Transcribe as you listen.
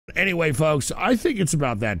Anyway, folks, I think it's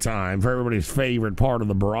about that time for everybody's favorite part of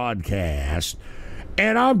the broadcast.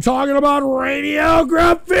 And I'm talking about Radio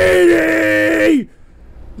Graffiti!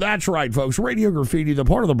 That's right, folks. Radio Graffiti, the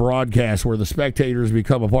part of the broadcast where the spectators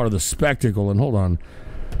become a part of the spectacle. And hold on.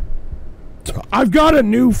 I've got a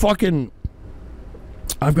new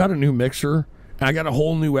mixer. I got a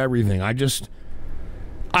whole new everything.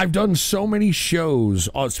 I've done so many shows,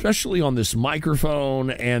 especially on this microphone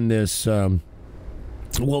and this,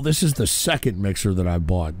 well, this is the second mixer that I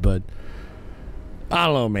bought, but I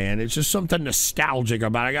don't know, man. It's just something nostalgic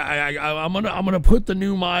about it. I'm gonna put the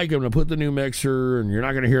new mic, I'm gonna put the new mixer, and you're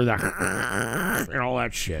not gonna hear that and all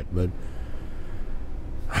that shit, but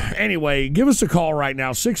anyway, give us a call right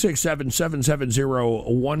now,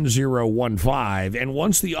 667-770-1015, and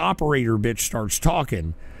once the operator bitch starts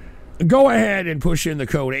talking, go ahead and push in the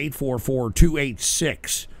code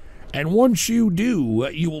 844-286. And once you do,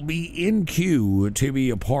 you will be in queue to be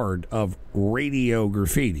a part of Radio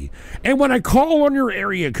Graffiti. And when I call on your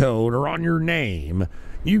area code or on your name,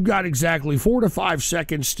 you've got exactly 4 to 5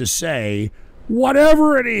 seconds to say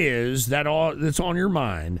whatever it is that's on your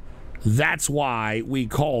mind. That's why we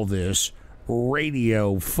call this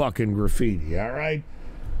Radio fucking Graffiti, all right?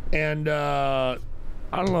 And I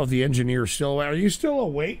don't know if the engineer's still awake. Are you still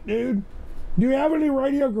awake, dude? Do you have any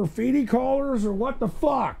Radio Graffiti callers or what the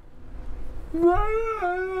fuck? All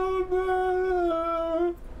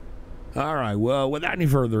right, well, without any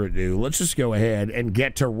further ado, let's just go ahead and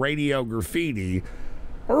get to Radio Graffiti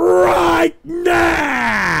right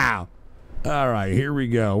now! All right, here we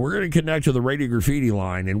go. We're going to connect to the Radio Graffiti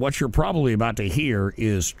line, and what you're probably about to hear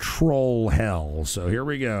is troll hell. So here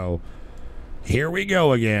we go. Here we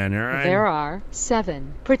go again, all right? There are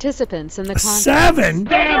 7 participants in the contest. 7?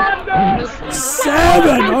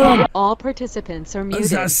 7! All participants are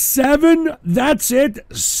muted. 7? That's it?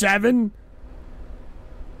 7?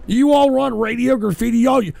 You all run Radio Graffiti.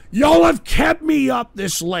 Y'all have kept me up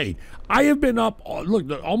this late. I have been up,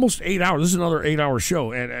 look, almost 8 hours. This is another 8-hour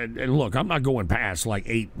show. And look, I'm not going past like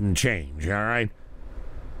 8 and change, all right?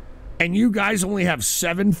 And you guys only have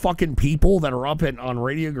 7 fucking people that are up on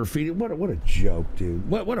Radio Graffiti. What a joke, dude.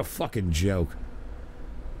 What a fucking joke.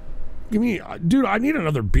 Give me, dude, I need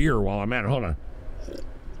another beer while I'm at it. Hold on.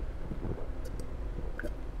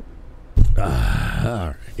 All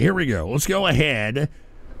right, here we go. Let's go ahead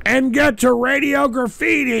and get to Radio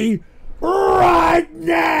Graffiti right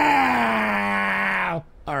now.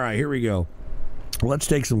 All right, here we go. Let's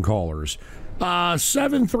take some callers.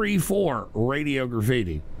 734 Radio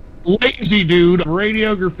Graffiti. Lazy dude,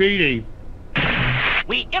 Radio Graffiti.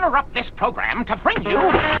 We interrupt this program to bring you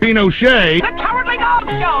Pinochet. the Cowardly Dog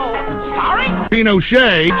Show. Starring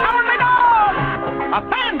Pinochet. Cowardly Dog.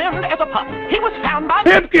 Abandoned as a pup, he was found by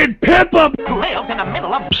Pipkin Pippa. who lives in the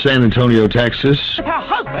middle of San Antonio, Texas. her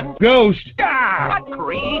husband. Ghost. What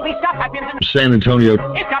creepy stuff happens in San Antonio.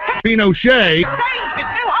 It's got to Pinochet. change his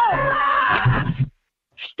new home.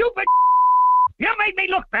 Stupid. You made me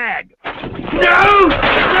look bad. No!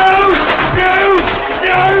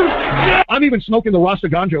 I'm even smoking the Rasta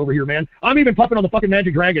ganja over here, man. I'm even puffing on the fucking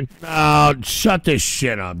Magic Dragon. Oh, shut this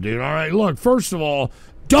shit up, dude. All right, look, first of all,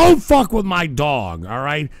 don't fuck with my dog, all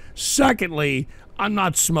right? Secondly, I'm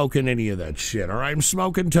not smoking any of that shit, all right? I'm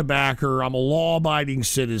smoking tobacco. I'm a law-abiding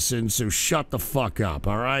citizen, so shut the fuck up,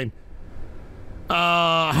 all right?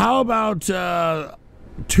 How about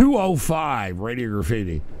 205 Radio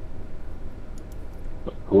Graffiti?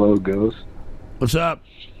 Hello, Ghost. What's up?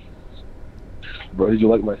 Bro, did you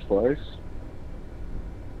like my splice?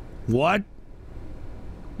 What?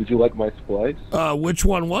 Did you like my splice? Which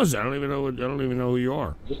one was it? I don't even know who you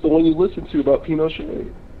are. Just the one you listened to about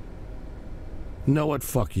Pinochet. Know what?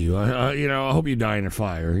 Fuck you. I hope you die in a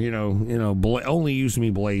fire. Only use me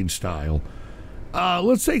blade style.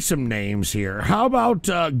 Let's take some names here. How about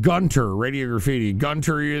Gunter, Radio Graffiti?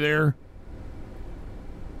 Gunter, are you there?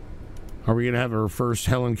 Are we going to have our first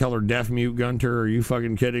Helen Keller deaf mute, Gunter? Are you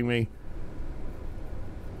fucking kidding me?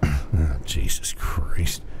 Oh, Jesus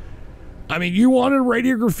Christ. I mean, you wanted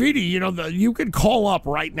Radio Graffiti. You could call up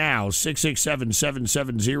right now,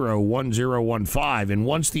 667-770-1015. And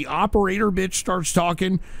once the operator bitch starts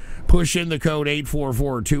talking, push in the code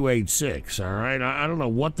 844-286. All right? I don't know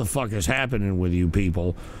what the fuck is happening with you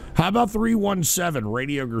people. How about 317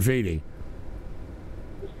 Radio Graffiti?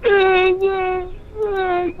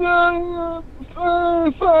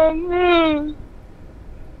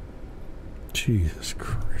 Jesus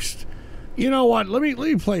Christ. You know what? Let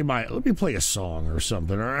me play a song or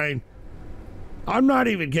something, all right? I'm not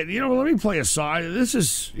even kidding. Let me play a song. This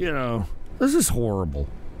is horrible.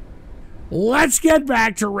 Let's get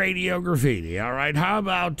back to Radio Graffiti. All right, how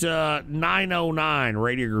about 909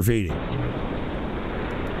 Radio Graffiti?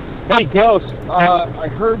 Hey, Ghost, I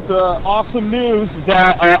heard the awesome news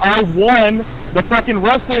that I won the fucking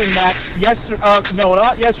wrestling match yesterday. No,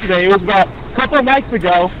 not yesterday. It was about a couple of nights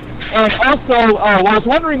ago. And also, I was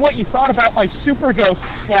wondering what you thought about my Super Ghost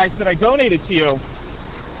flags that I donated to you.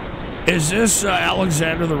 Is this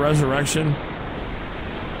Alexander the Resurrection?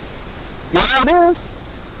 Yeah, it is.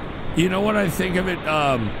 You know what I think of it?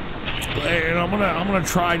 And I'm gonna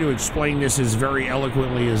try to explain this as very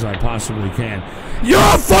eloquently as I possibly can. You're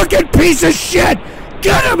a fucking piece of shit!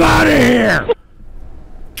 Get him out of here!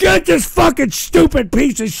 Get this fucking stupid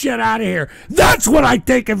piece of shit out of here! That's what I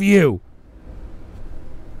think of you!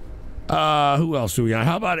 Who else do we got?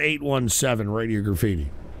 How about 817 Radio Graffiti?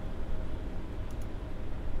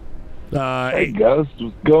 Hey, Ghost,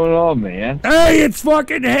 what's going on, man? Hey, it's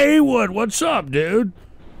fucking Haywood. What's up, dude?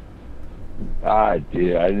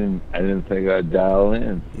 Dude, I didn't think I'd dial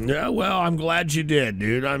in. Yeah, well, I'm glad you did,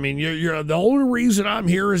 dude. I mean, you're the only reason I'm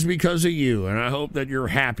here is because of you, and I hope that you're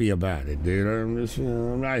happy about it, dude. I'm just,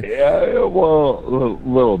 I'm not... Yeah, well, a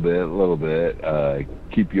little bit.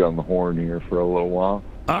 Keep you on the horn here for a little while.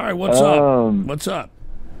 All right, what's up? What's up?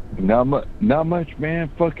 Not much, man.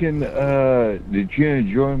 Fucking, did you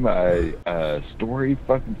enjoy my story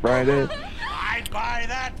fucking Friday? I'd buy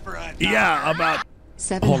that for a $1. Yeah, about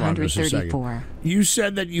 734. You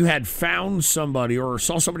said that you had found somebody or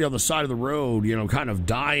saw somebody on the side of the road, you know, kind of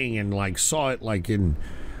dying, and like saw it like in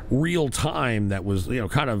real time. That was, you know,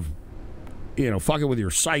 kind of, you know, fucking with your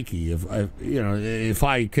psyche. If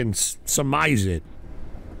I can surmise it,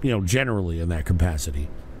 you know, generally in that capacity.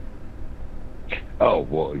 Oh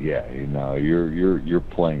well, yeah. You know, you're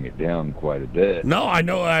playing it down quite a bit. No, I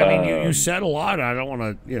know. I mean, you said a lot. I don't want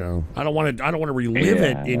to, you know, I don't want to relive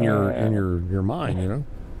it in your mind. You know,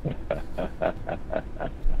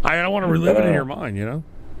 I don't want to relive it in your mind. You know.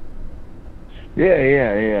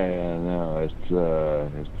 Yeah. No,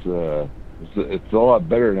 it's a lot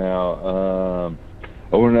better now.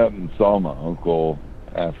 I went up and saw my uncle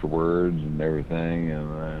afterwards and everything,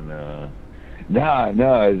 and then. No, I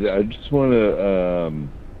just want to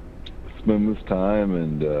spend this time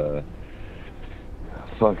and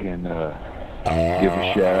fucking give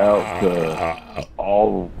a shout out to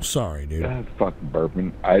all. Sorry, dude. Fucking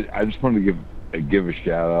burping. I just want to give a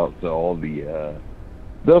shout out to all the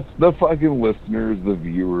fucking listeners, the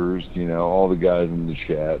viewers. You know, all the guys in the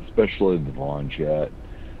chat, especially the Vaughn chat.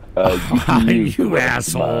 You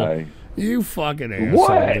asshole! You fucking asshole,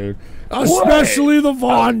 what? Dude. Especially the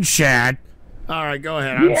Vaughn chat. All right, go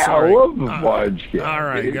ahead. I'm sorry. I love the Vaughn chat. All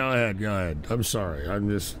right, dude. go ahead. I'm sorry. I'm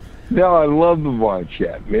just. No, I love the Vaughn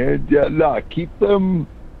chat, man. Yeah, no, keep them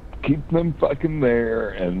fucking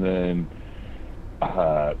there, and then,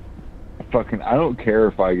 fucking. I don't care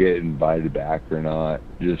if I get invited back or not.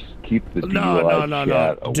 Just keep the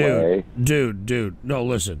chat away. Dude. No,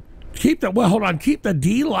 listen. Keep the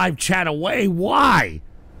D Live chat away. Why?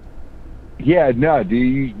 Yeah, no,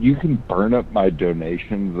 dude, you can burn up my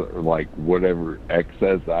donations or like whatever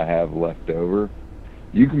excess I have left over.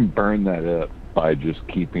 You can burn that up by just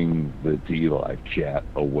keeping the D-Live chat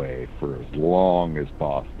away for as long as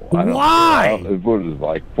possible. Why? What is it,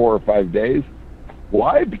 like 4 or 5 days?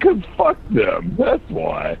 Why? Because fuck them. That's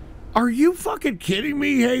why. Are you fucking kidding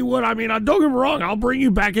me, Haywood? I mean, don't get me wrong. I'll bring you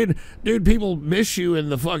back in. Dude, people miss you in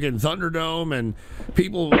the fucking Thunderdome, and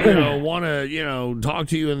people, you know, want to, you know, talk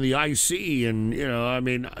to you in the IC, and, you know, I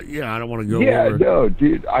mean, I don't want to go over. Yeah, no,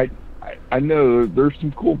 dude, I know there's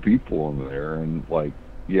some cool people in there, and, like,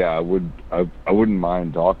 yeah, I wouldn't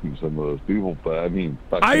mind talking to some of those people, but, I mean,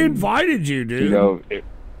 fucking, I invited you, dude. You know,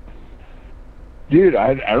 dude,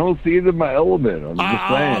 I don't see it in my element. I'm just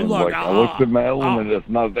saying. Look, I looked at my element, it's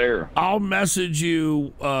not there. I'll message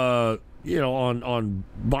you, you know, on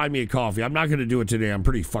Buy Me a Coffee. I'm not going to do it today. I'm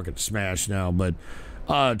pretty fucking smashed now, but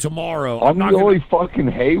tomorrow. I'm not really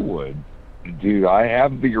fucking Haywood, dude. I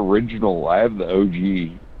have the original. I have the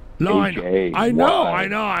OG. No, I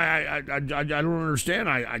know. I don't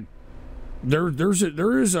understand.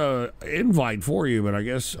 There is a invite for you, but I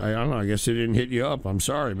guess I don't know. I guess it didn't hit you up. I'm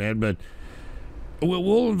sorry, man, but.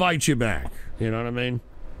 We'll invite you back. You know what I mean?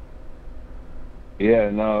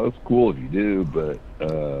 Yeah, no, it's cool if you do, but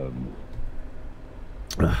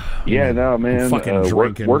yeah, no, man. Fucking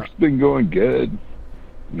drinking. Work's been going good.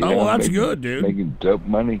 Well, that's good, dude. Making dope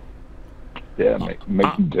money. Yeah,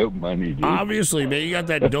 making dope money, dude. Obviously, man, you got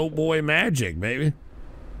that dope boy magic, baby.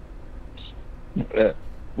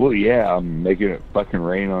 Well, yeah, I'm making it fucking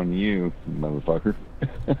rain on you, motherfucker.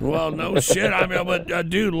 Well, no shit. I mean, but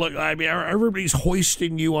dude, look. I mean, everybody's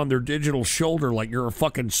hoisting you on their digital shoulder like you're a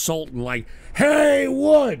fucking sultan. Like,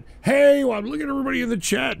 Haywood, I'm looking at everybody in the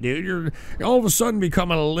chat, dude. You're all of a sudden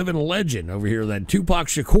becoming a living legend over here that Tupac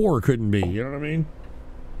Shakur couldn't be. You know what I mean?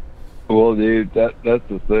 Well, dude, that's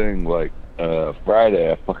the thing. Like,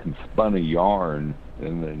 Friday, I fucking spun a yarn,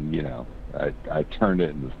 and then I turned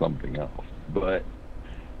it into something else. But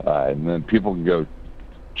and then people can go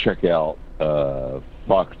check out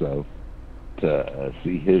Foxo to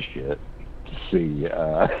see his shit, to see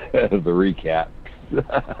the recap.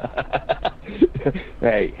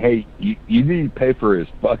 hey, you need to pay for his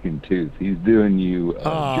fucking tooth. He's doing you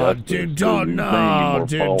justice. Dude, don't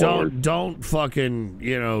fucking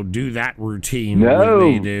do that routine no, with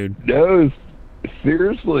me, dude. No,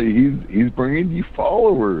 seriously, he's bringing you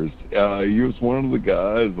followers. He was one of the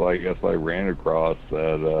guys I guess I ran across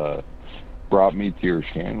that brought me to your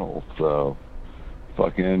channel. So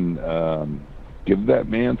fucking give that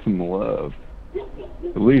man some love.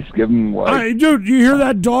 At least give him Hey, dude, you hear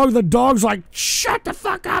that dog? The dog's like, shut the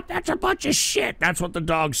fuck up. That's a bunch of shit. That's what the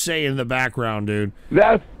dog's saying in the background, dude.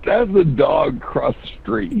 That's the dog across the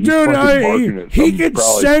street. He's dude, he can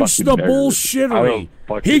sense the bullshittery.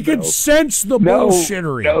 He can sense the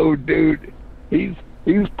bullshittery. No, dude. He's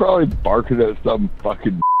probably barking at some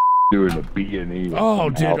fucking doing a B&E. Oh,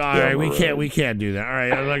 dude, all right, we can't do that. All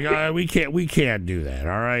right, we can't do that.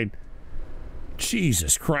 All right.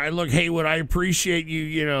 Jesus Christ! Look, Haywood, I appreciate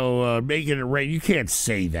you, making it rain. You can't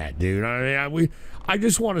say that, dude. I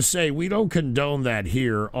just want to say we don't condone that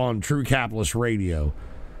here on True Capitalist Radio.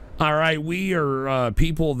 All right, we are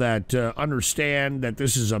people that understand that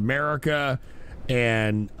this is America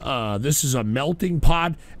and this is a melting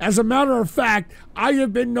pot. As a matter of fact, I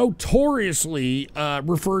have been notoriously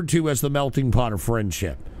referred to as the melting pot of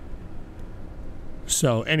friendship.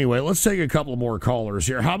 So, anyway, let's take a couple more callers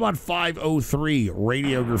here. How about 503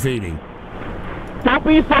 Radio Graffiti? Don't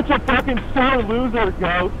be such a fucking sore loser,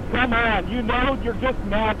 Ghost. Come on, you're just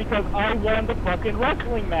mad because I won the fucking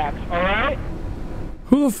wrestling match, alright?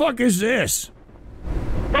 Who the fuck is this?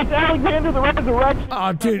 It's Alexander the Resurrection.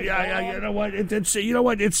 Oh, dude, you know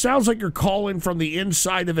what? It sounds like you're calling from the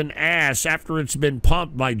inside of an ass after it's been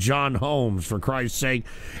pumped by John Holmes, for Christ's sake,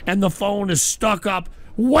 and the phone is stuck up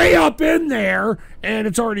way up in there, and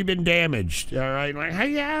it's already been damaged. All right, like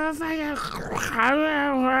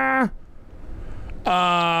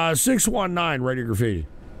 619 Radio Graffiti.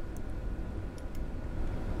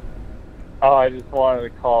 Oh, I just wanted to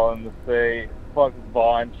call in to say, fuck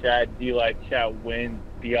Vaughn chat, D-Light chat wins,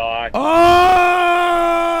 biatch.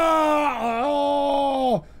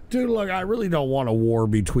 Oh, dude, look, I really don't want a war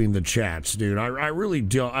between the chats, dude. I really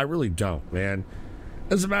don't, man.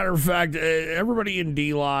 As a matter of fact, everybody in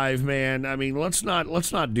D Live, man, I mean, let's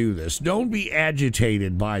not do this. Don't be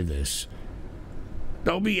agitated by this.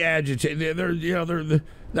 Don't be agitated.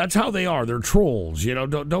 That's how they are. They're trolls,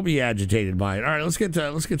 Don't be agitated by it. All right, let's get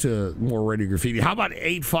to more Radio Graffiti. How about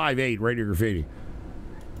 858 Radio Graffiti?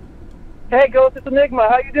 Hey, Ghost, it's Enigma.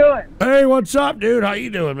 How you doing? Hey, what's up, dude? How you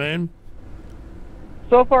doing, man?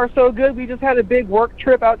 So far, so good. We just had a big work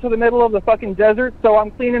trip out to the middle of the fucking desert, so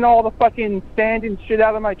I'm cleaning all the fucking sand and shit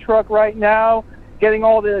out of my truck right now, getting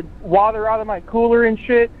all the water out of my cooler and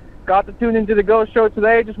shit. Got to tune into the Ghost Show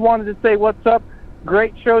today. Just wanted to say what's up.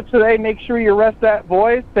 Great show today. Make sure you rest that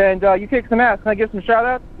voice, and you kick some ass. Can I give some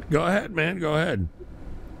shout-outs? Go ahead, man. Go ahead.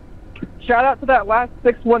 Shout out to that last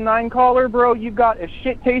 619 caller, bro. You've got a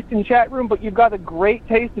shit taste in chat room, but you've got a great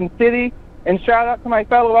taste in city. And shout out to my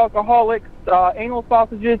fellow alcoholics, Anal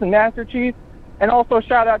Sausages and Master Chief. And also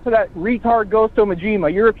shout out to that retard Ghosto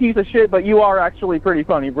Majima. You're a piece of shit, but you are actually pretty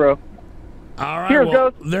funny, bro. All right, Cheers, well,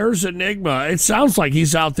 Ghost. There's Enigma. It sounds like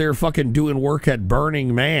he's out there fucking doing work at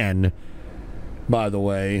Burning Man, by the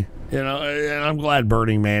way. And I'm glad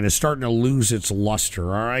Burning Man is starting to lose its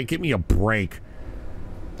luster, all right? Give me a break.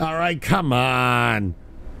 All right, come on.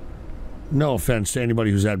 No offense to anybody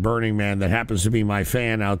who's at Burning Man that happens to be my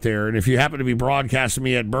fan out there. And if you happen to be broadcasting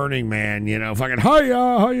me at Burning Man, fucking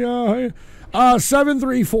hiya.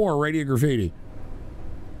 734 Radio Graffiti.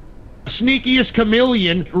 Sneakiest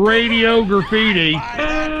chameleon, Radio Graffiti.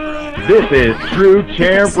 This is True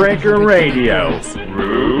Chairbreaker Radio.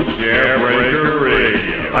 True Chairbreaker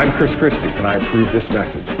Radio. I'm Chris Christie, and I approve this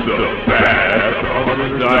message. The bad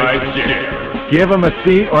oversized chair. Give him a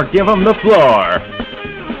seat or give him the floor.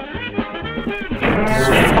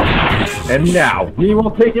 And now, we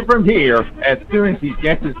will take it from here as soon as he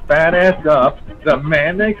gets his fat ass up, the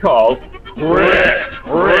man they call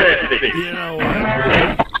Graffiti. You know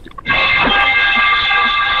what?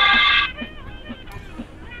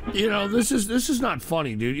 You know, this is not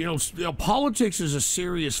funny, dude. You know, politics is a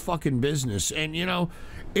serious fucking business, and you know,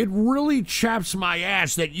 it really chaps my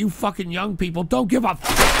ass that you fucking young people don't give a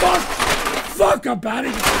fuck about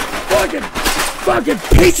it. Fucking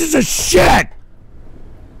pieces of shit.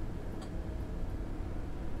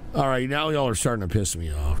 All right, now y'all are starting to piss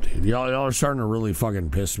me off, dude. Y'all are starting to really fucking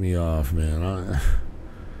piss me off, man.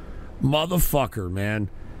 Motherfucker, man.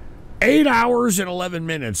 8 hours and 11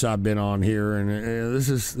 minutes I've been on here, and this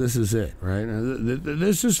is it, right?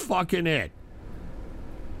 This is fucking it.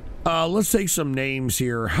 Let's take some names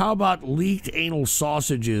here. How about leaked anal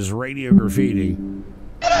sausages, Radio Graffiti?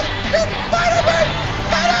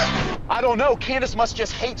 I don't know. Candace must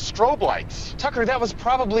just hate strobe lights. Tucker, that was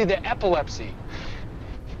probably the epilepsy.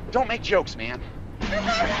 Don't make jokes, man.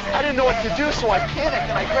 I didn't know what to do, so I panicked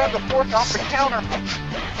and I grabbed the fork off the counter.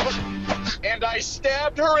 And I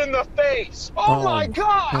stabbed her in the face. Oh my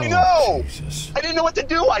God, I know. Jesus. I didn't know what to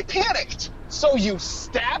do. I panicked. So you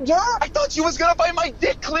stabbed her? I thought she was going to bite my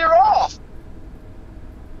dick clear off.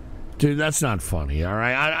 Dude, that's not funny, all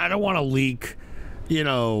right? I don't want to leak, you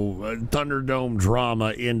know, Thunderdome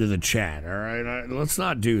drama into the chat, all right? Let's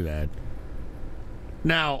not do that.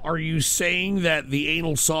 Now, are you saying that the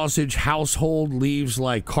anal sausage household leaves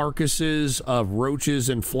like carcasses of roaches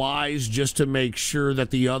and flies just to make sure that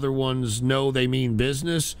the other ones know they mean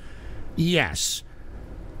business? Yes.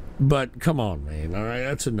 But come on, man. All right,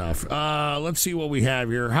 that's enough. Let's see what we have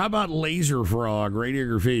here. How about Laser Frog, Radio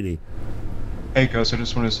Graffiti? Hey, Ghost, I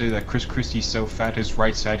just want to say that Chris Christie's so fat his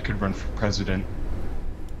right side could run for president.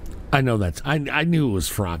 I know that. I knew it was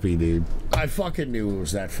Froppy, dude. I fucking knew it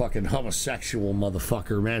was that fucking homosexual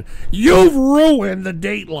motherfucker, man. You've ruined the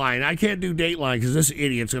Dateline. I can't do Dateline because this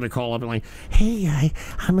idiot's going to call up and like, hey,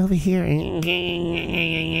 I'm over here, and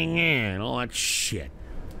all that shit.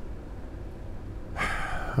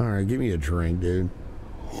 All right, give me a drink, dude.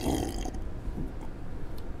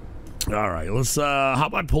 All right, let's, how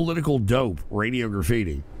about Political Dope, Radio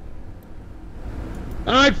Graffiti?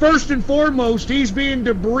 All right, first and foremost, he's being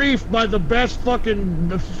debriefed by the best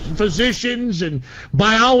fucking physicians and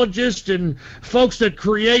biologists and folks that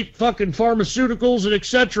create fucking pharmaceuticals and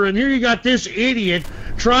etc. And here you got this idiot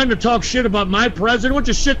trying to talk shit about my president. Why don't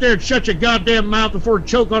you sit there and shut your goddamn mouth before you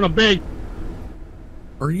choke on a bag?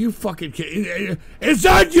 Are you fucking kidding? Is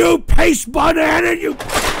that you, paste banana? You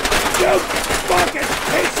fucking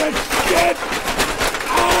piece of shit!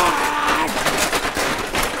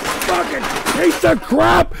 Fucking piece of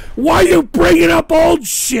crap! Why are you bringing up old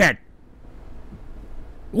shit?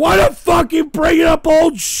 Why the fuck you bringing up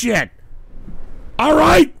old shit? All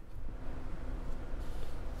right,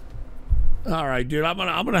 dude. I'm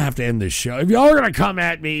gonna have to end this show. If y'all are gonna come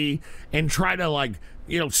at me and try to like,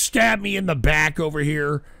 you know, stab me in the back over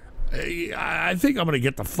here, I think I'm gonna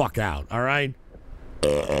get the fuck out. All right.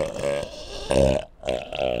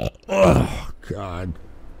 Oh God.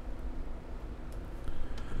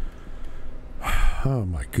 Oh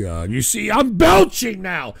my God. You see, I'm belching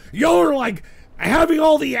now. Y'all are like having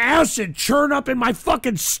all the acid churn up in my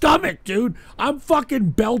fucking stomach, dude. I'm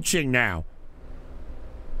fucking belching now.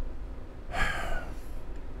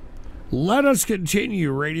 Let us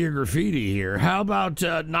continue Radio Graffiti here. How about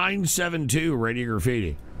 972 Radio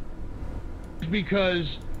Graffiti? Because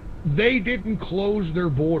they didn't close their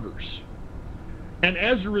borders. And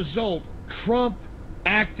as a result, Trump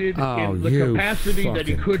acted in the capacity that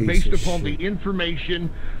he could based upon the information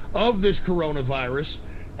of this coronavirus.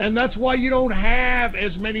 And that's why you don't have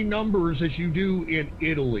as many numbers as you do in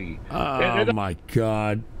Italy. Oh, my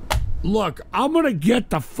God. Look, I'm going to get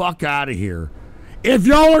the fuck out of here. If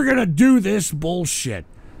y'all are going to do this bullshit,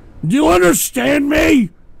 do you understand me?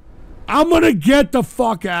 I'm going to get the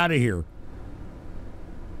fuck out of here.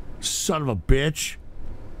 Son of a bitch.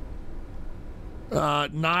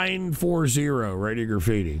 940 Radio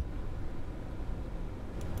Graffiti.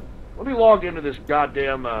 Let me log into this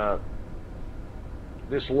goddamn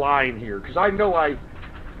this line here, because I know I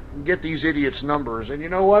can get these idiots' numbers, and you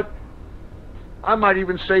know what? I might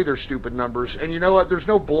even say their stupid numbers, and you know what? There's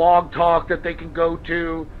no blog talk that they can go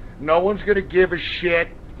to. No one's going to give a shit.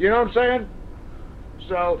 You know what I'm saying?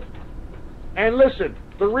 So, and listen,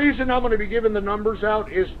 the reason I'm going to be giving the numbers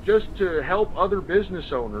out is just to help other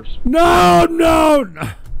business owners. No.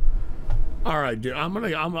 All right, dude. I'm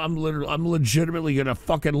legitimately gonna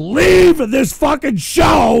fucking leave this fucking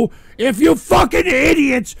show if you fucking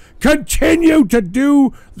idiots continue to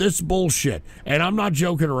do this bullshit. And I'm not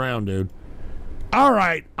joking around, dude. All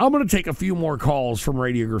right, I'm gonna take a few more calls from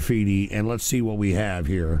Radio Graffiti and let's see what we have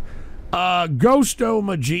here. Ghosto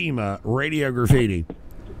Majima, Radio Graffiti.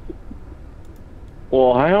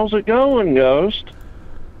 Well, how's it going, Ghost?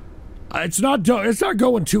 It's not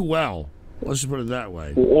going too well. Let's just put it that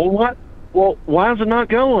way. Well, what? Well, why is it not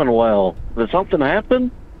going well? Did something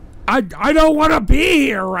happen? I don't want to be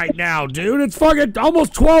here right now, dude. It's fucking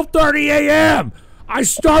almost 12:30 a.m. I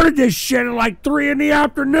started this shit at like 3 in the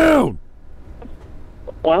afternoon.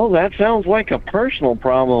 Well, that sounds like a personal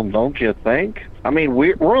problem, don't you think? I mean,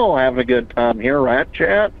 we're all having a good time here, right,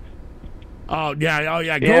 chat? Oh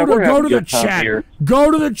yeah. Go to the chat. Here.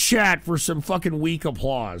 Go to the chat for some fucking weak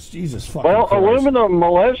applause. Jesus fucking Well, Christ. Aluminum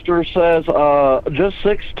Molester says just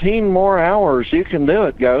 16 more hours. You can do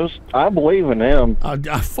it, Ghost. I believe in him.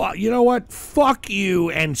 You know what? Fuck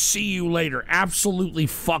you and see you later. Absolutely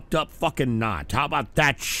fucked up fucking not. How about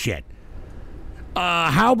that shit?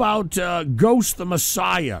 How about Ghost the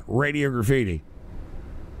Messiah, Radio Graffiti?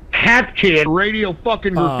 Hat Kid, Radio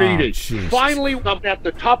fucking Graffiti. Jesus. Finally up at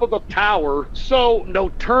the top of the tower, so no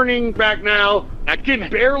turning back now. I can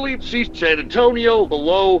barely see San Antonio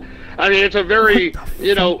below. I mean, it's a very,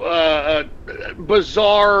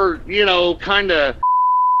 bizarre, kind of...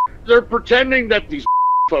 They're pretending that these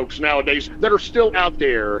folks nowadays that are still out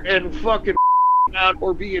there and fucking out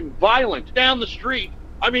or being violent down the street.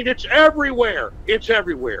 I mean, it's everywhere. It's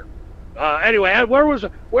everywhere. Anyway, where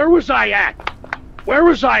was I at? Where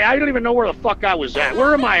was I? I don't even know where the fuck I was at.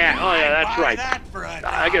 Where am I at? Oh, yeah, that's right.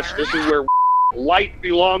 I guess this is where light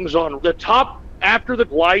belongs on the top. After the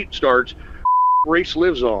light starts, race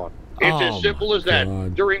lives on. It's as simple as that.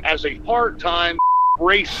 As a part-time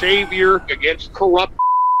race savior against corrupt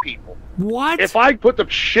people. What? If I put the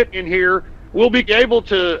shit in here, we'll be able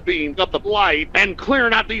to beam up the light and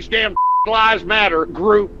clearing out these damn Lives Matter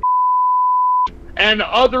group and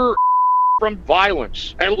other from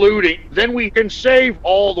violence and looting. Then we can save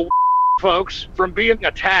all the folks from being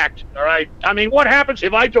attacked. All right. I mean, what happens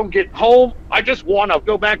if I don't get home? I just want to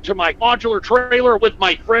go back to my modular trailer with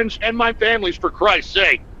my friends and my families, for Christ's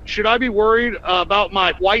sake. Should I be worried about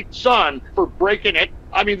my white son for breaking it?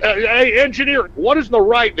 I mean, hey, engineer, what is the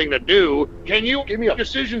right thing to do? Can you give me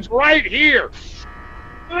decisions right here?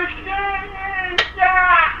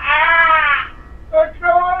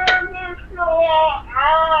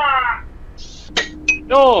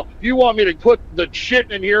 No, you want me to put the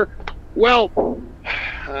shit in here? Well,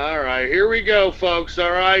 all right, here we go, folks,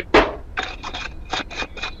 all right?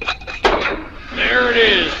 There it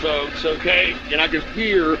is, folks, okay? And I can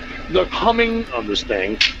hear the humming of this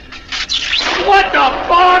thing. What the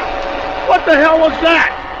fuck? What the hell was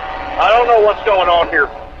that? I don't know what's going on here.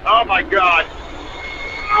 Oh, my God.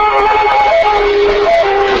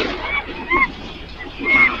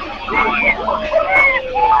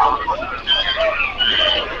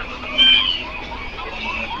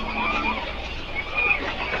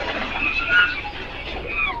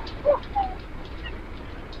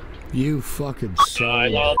 You fucking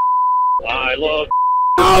son. I love.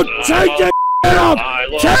 Oh, take that shit off!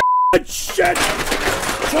 Take that shit!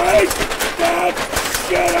 Take that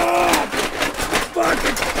shit off!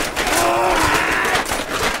 Fucking.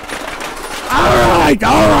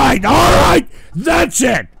 All right. That's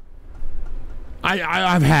it.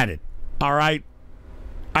 I've had it. All right.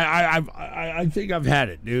 I think I've had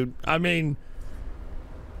it, dude. I mean,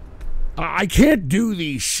 I can't do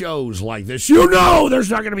these shows like this. You know there's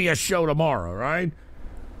not going to be a show tomorrow, right?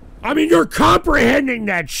 I mean, you're comprehending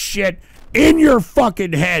that shit in your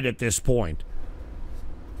fucking head at this point.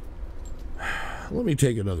 Let me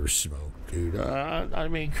take another smoke, dude. I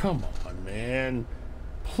mean, come on, man.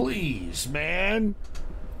 Please, man.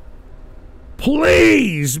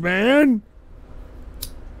 Please, man.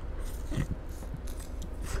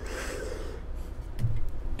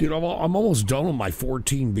 Dude, I'm almost done with my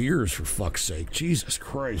 14 beers, for fuck's sake. Jesus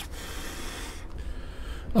Christ.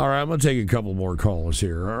 All right, I'm going to take a couple more calls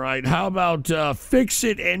here. All right, how about Fix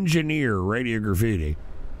It Engineer, Radio Graffiti?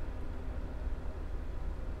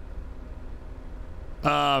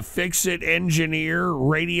 Fix It Engineer,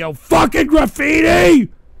 Radio fucking Graffiti!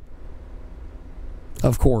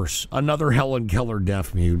 Of course, another Helen Keller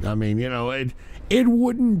deaf mute. I mean, it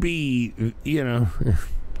wouldn't be,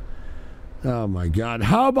 Oh, my God.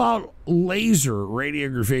 How about Laser, Radio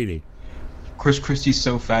Graffiti? Chris Christie's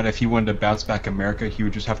so fat, if he wanted to bounce back America, he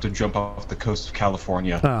would just have to jump off the coast of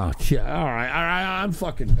California. Oh, yeah. All right. I'm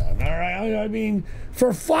fucking done. All right. I mean,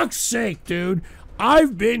 for fuck's sake, dude.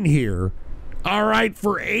 I've been here, all right,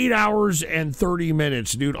 for 8 hours and 30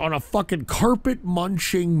 minutes, dude, on a fucking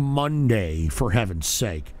carpet-munching Monday, for heaven's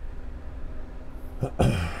sake.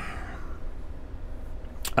 I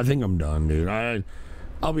think I'm done, dude.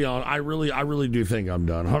 I'll be honest. I really do think I'm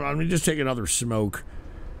done. Hold on, let me just take another smoke,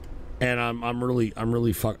 and I'm really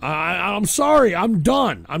I'm sorry. I'm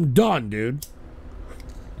done. I'm done, dude.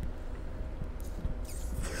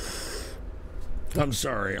 I'm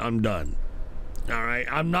sorry. I'm done. All right.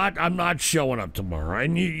 I'm not showing up tomorrow.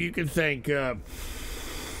 And you can thank,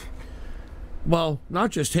 well,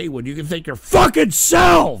 not just Haywood. You can thank your fucking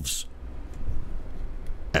selves.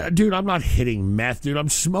 Dude, I'm not hitting meth, dude. I'm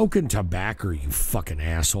smoking tobacco, you fucking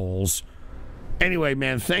assholes. Anyway,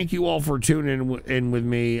 man, thank you all for tuning in with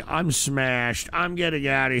me. I'm smashed. I'm getting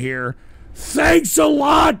out of here. Thanks a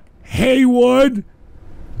lot, Haywood.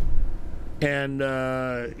 And,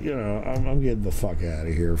 you know, I'm getting the fuck out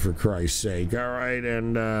of here, for Christ's sake. All right,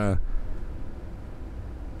 and I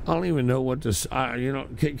don't even know what to, you know,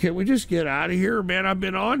 can we just get out of here, man? I've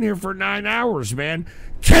been on here for 9 hours, man.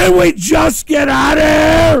 Can we just get out of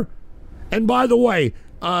here? And by the way,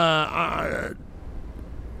 I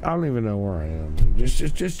don't even know where I am.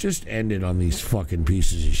 Just end it on these fucking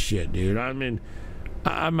pieces of shit, dude. I mean,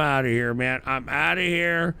 I'm out of here, man. I'm out of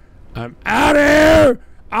here. I'm out of here.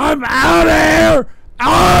 I'm out of here.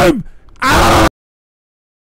 I'm out.